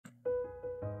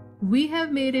We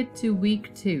have made it to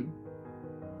week 2.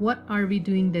 What are we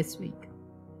doing this week?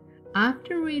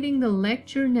 After reading the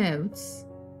lecture notes,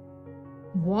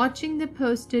 watching the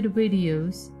posted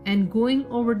videos, and going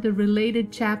over the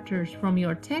related chapters from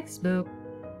your textbook,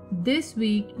 this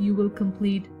week you will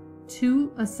complete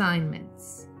 2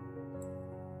 assignments.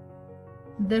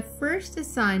 The first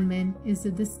assignment is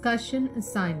a discussion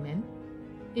assignment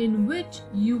in which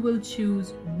you will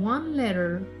choose one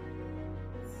letter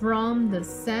from the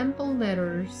sample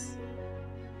letters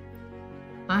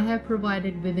I have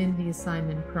provided within the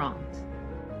assignment prompt.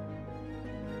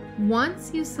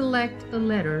 Once you select a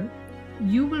letter,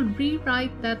 you will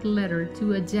rewrite that letter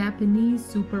to a Japanese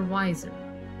supervisor.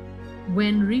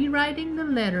 When rewriting the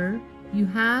letter, you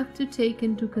have to take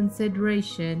into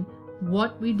consideration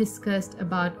what we discussed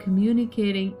about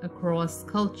communicating across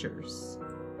cultures.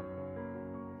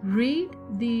 Read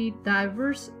the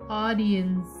diverse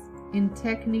audience in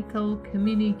technical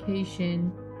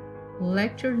communication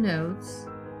lecture notes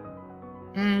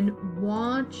and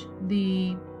watch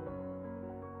the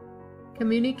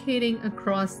communicating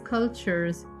across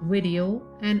cultures video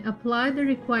and apply the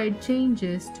required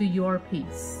changes to your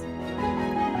piece.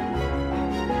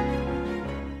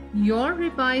 Your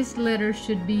revised letter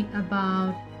should be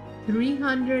about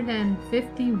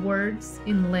 350 words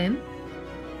in length.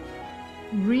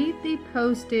 Read the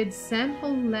posted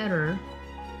sample letter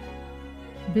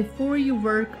before you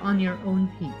work on your own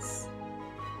piece.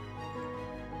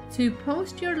 To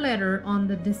post your letter on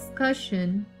the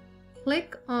discussion,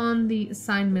 click on the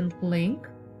assignment link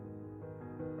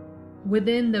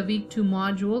within the week 2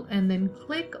 module and then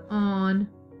click on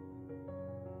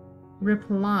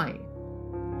reply.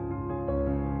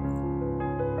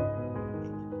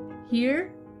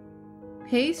 Here,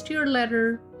 paste your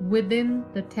letter within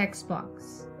the text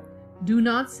box. Do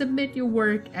not submit your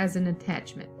work as an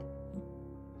attachment.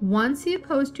 Once you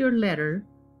post your letter,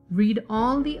 read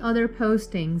all the other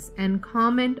postings and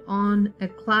comment on a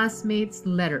classmate's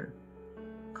letter.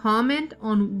 Comment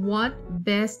on what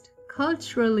best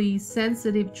culturally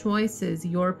sensitive choices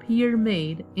your peer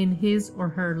made in his or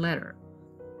her letter.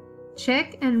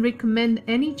 Check and recommend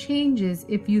any changes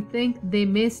if you think they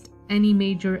missed any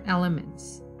major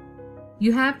elements.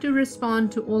 You have to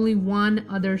respond to only one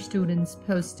other student's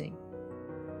posting.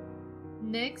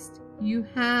 Next, you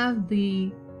have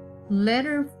the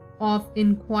letter of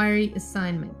inquiry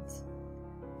assignment.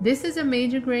 This is a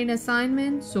major grade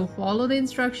assignment, so follow the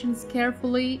instructions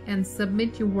carefully and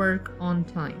submit your work on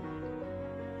time.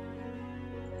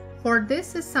 For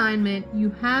this assignment,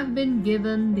 you have been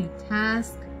given the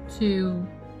task to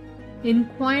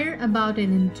inquire about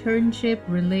an internship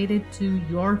related to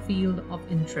your field of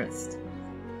interest.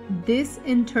 This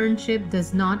internship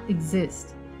does not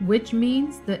exist, which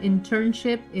means the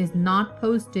internship is not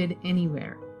posted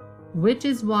anywhere, which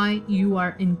is why you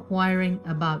are inquiring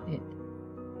about it.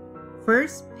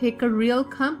 First, pick a real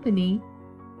company,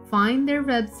 find their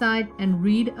website, and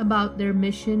read about their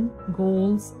mission,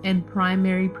 goals, and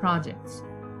primary projects.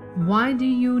 Why do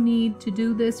you need to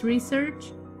do this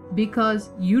research? Because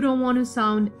you don't want to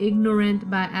sound ignorant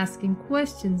by asking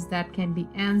questions that can be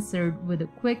answered with a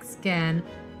quick scan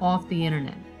of the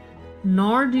internet.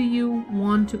 Nor do you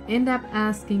want to end up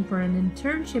asking for an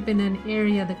internship in an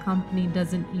area the company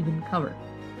doesn't even cover.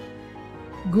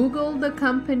 Google the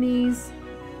company's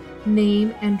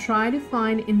name and try to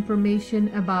find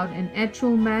information about an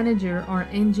actual manager or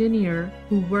engineer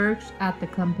who works at the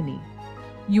company.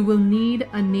 You will need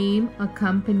a name, a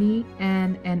company,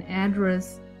 and an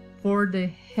address for the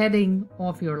heading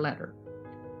of your letter.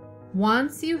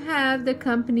 Once you have the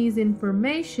company's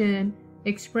information,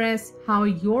 express how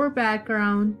your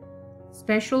background,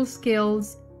 special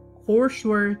skills,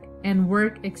 coursework, and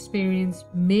work experience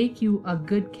make you a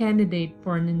good candidate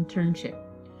for an internship.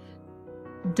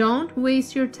 Don't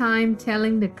waste your time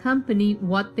telling the company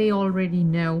what they already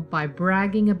know by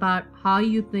bragging about how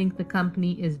you think the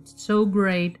company is so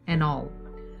great and all.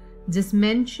 Just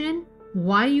mention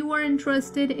why you are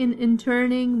interested in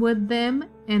interning with them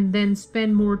and then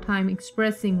spend more time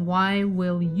expressing why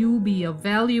will you be a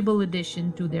valuable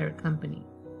addition to their company.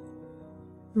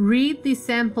 Read the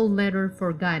sample letter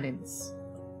for guidance.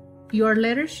 Your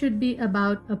letter should be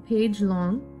about a page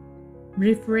long.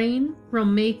 Refrain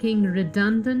from making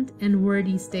redundant and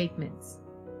wordy statements.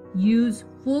 Use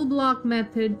full block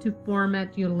method to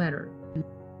format your letter.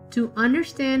 To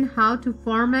understand how to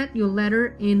format your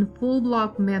letter in full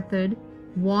block method,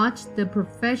 watch the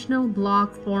professional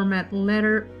block format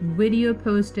letter video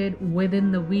posted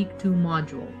within the week 2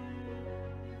 module.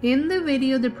 In the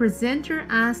video, the presenter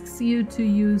asks you to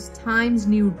use Times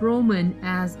New Roman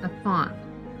as a font.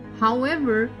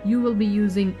 However, you will be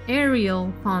using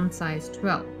Arial font size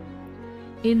 12.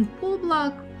 In full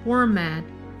block format,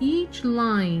 each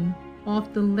line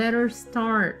of the letter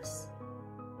starts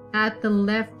at the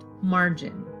left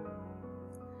margin.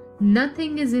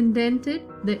 Nothing is indented.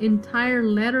 The entire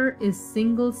letter is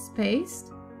single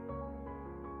spaced,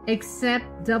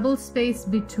 except double space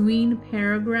between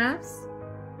paragraphs.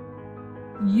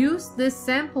 Use this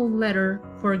sample letter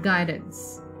for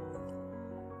guidance.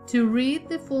 To read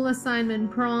the full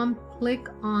assignment prompt, click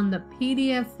on the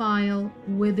PDF file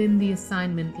within the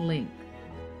assignment link.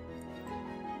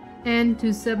 And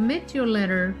to submit your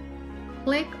letter,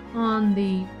 click on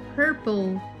the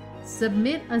purple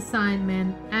Submit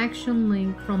Assignment action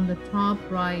link from the top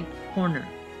right corner.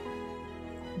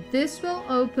 This will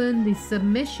open the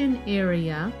submission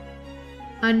area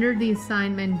under the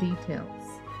assignment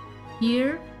details.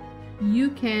 Here,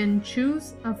 you can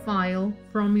choose a file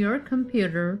from your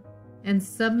computer and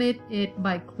submit it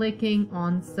by clicking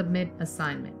on Submit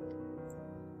Assignment.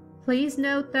 Please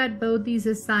note that both these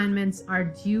assignments are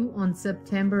due on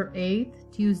September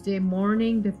 8th, Tuesday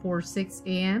morning before 6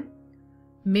 a.m.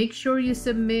 Make sure you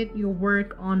submit your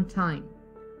work on time.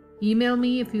 Email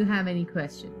me if you have any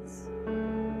questions.